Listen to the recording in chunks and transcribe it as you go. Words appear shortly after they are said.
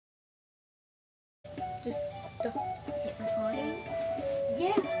Just don't. Is it recording?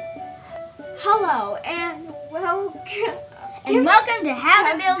 Yeah. Hello and welcome. And welcome to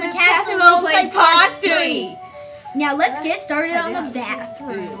How to Build a Castle Roleplay Part 3. Now let's get started on the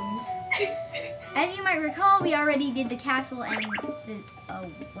bathrooms. As you might recall, we already did the castle and the... Oh,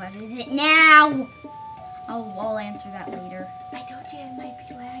 what is it now? Oh, I'll answer that later. I told you it might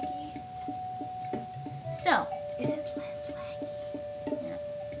be laggy. So. Is it less laggy? Yeah.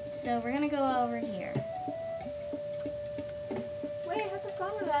 So we're going to go over here. Wait, I have to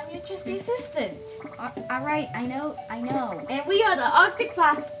follow that. I'm your trusty assistant. Alright, I know. And we are the Arctic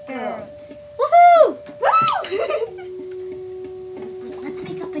Fox Girls. Woohoo! Woo! Let's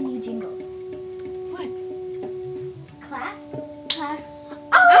make up a new jingle. What? Clap, clap.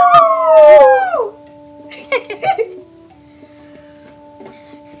 Oh!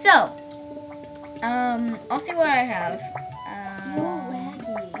 So, I'll see what I have.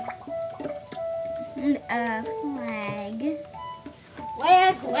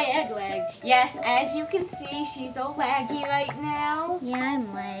 Flag. Lag. Yes, as you can see, she's all laggy right now. Yeah, I'm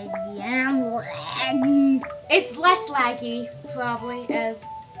laggy. It's less laggy, probably, as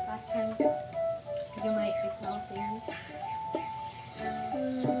last time. You might recall seeing it.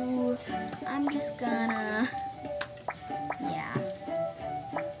 So, I'm just gonna... Yeah.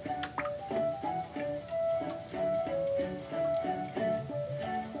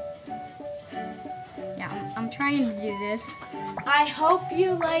 Yeah, I'm trying to do this. I hope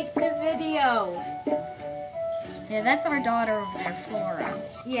you like the video. Yeah, that's our daughter over there, Flora.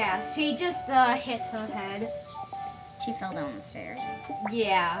 Yeah, she just hit her head. She fell down the stairs.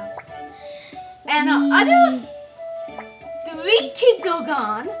 Yeah. And other 3 kids are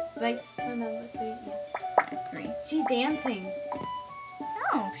gone. Right? Remember 3? Yeah. 3. She's dancing.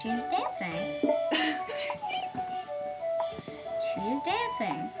 Oh, she's dancing. She's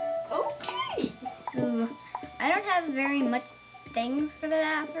dancing. Okay. So, I don't have very much things for the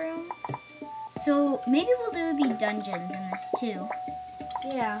bathroom. So, maybe we'll do the dungeons in this too.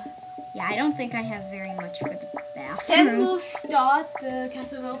 Yeah. Yeah, I don't think I have very much for the bathroom. Then we'll start the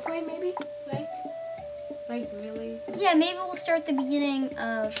castle roleplay, maybe? Right? Like, really? Yeah, maybe we'll start the beginning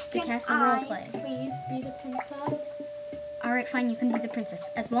of the castle roleplay. Please be the princess? Alright, fine, you can be the princess.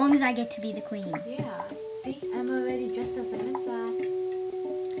 As long as I get to be the queen. Yeah. See, I'm already dressed as a princess.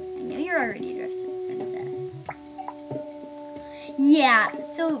 I know you're already dressed as a princess. Yeah,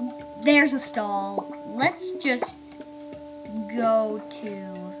 so there's a stall. Let's just go to...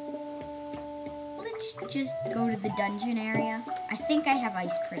 Let's just go to the dungeon area. I think I have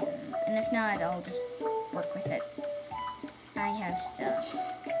ice prisons, and if not, I'll just work with it. I have stuff.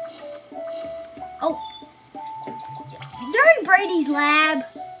 Oh! You're in Brady's lab!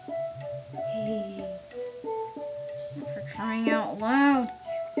 Hey. For crying out loud.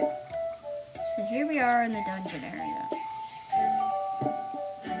 So here we are in the dungeon area.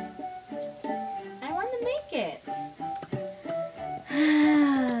 I want to make it.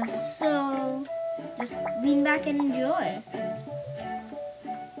 So, just lean back and enjoy.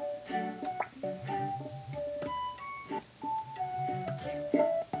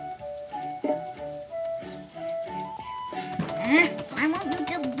 I won't you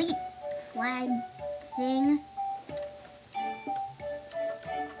delete flag thing.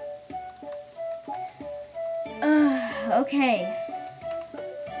 Okay.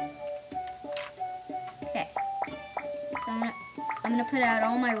 Okay. So I'm gonna put out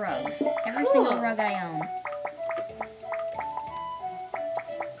all my rugs. Every single rug I own.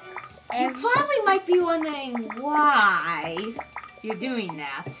 You probably might be wondering why you're doing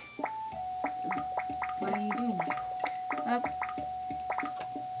that. Why are you doing that? Well,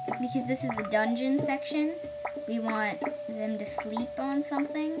 because this is the dungeon section. We want them to sleep on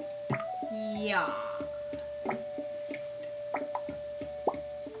something. Yeah.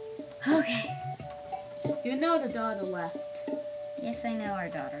 Okay. You know the daughter left. Yes, I know our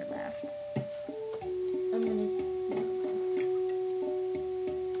daughter left. I'm gonna...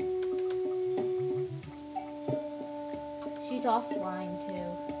 She's offline too.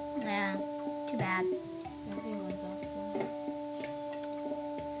 Yeah, too bad. Everyone's offline.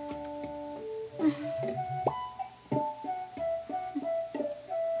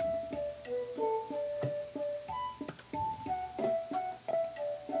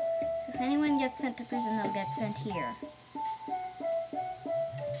 So if anyone gets sent to prison, they'll get sent here.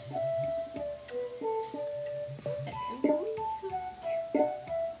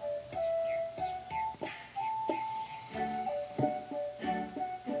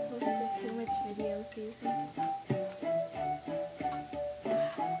 Do you think?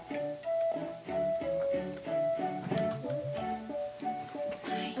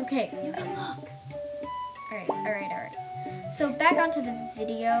 Okay. You can look. Alright. So back onto the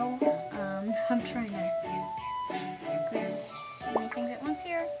video. I'm trying to clear many things at once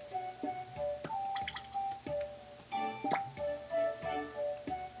here.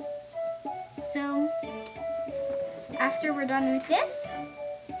 So after we're done with this,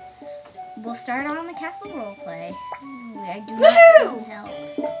 we'll start on the castle roleplay. I do not need help.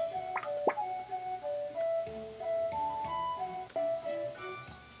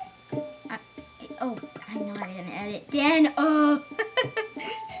 Oh, I'm not gonna edit. Dan, oh!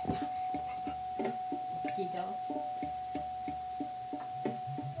 Giggles.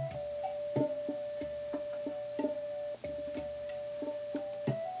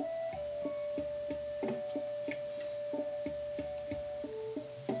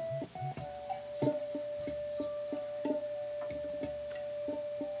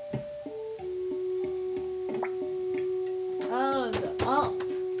 Oh,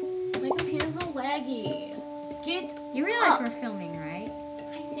 my computer's all laggy. Get You realize up. we're filming, right?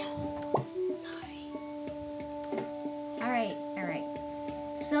 I know. Sorry. Alright.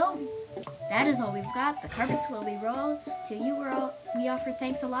 So, that is all we've got. The carpets will be rolled. To you, we offer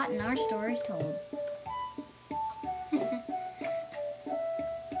thanks a lot and our stories told.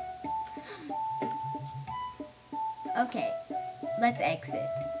 Okay, let's exit.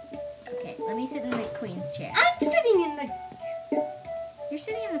 Okay, let me sit in the queen's chair. I'm sitting in the... You're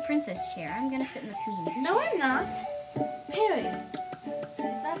sitting in the princess chair. I'm gonna sit in the queen's chair. No, I'm not. Perry.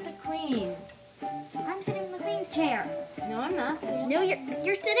 Not the queen. I'm sitting in the queen's chair. No, I'm not. No,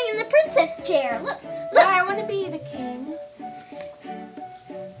 you're sitting in the princess chair. Look. I want to be the king.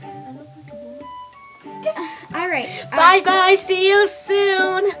 I look like a boy. Just... All right. Bye-bye. See you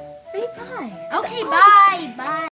soon. Say bye. Okay, bye.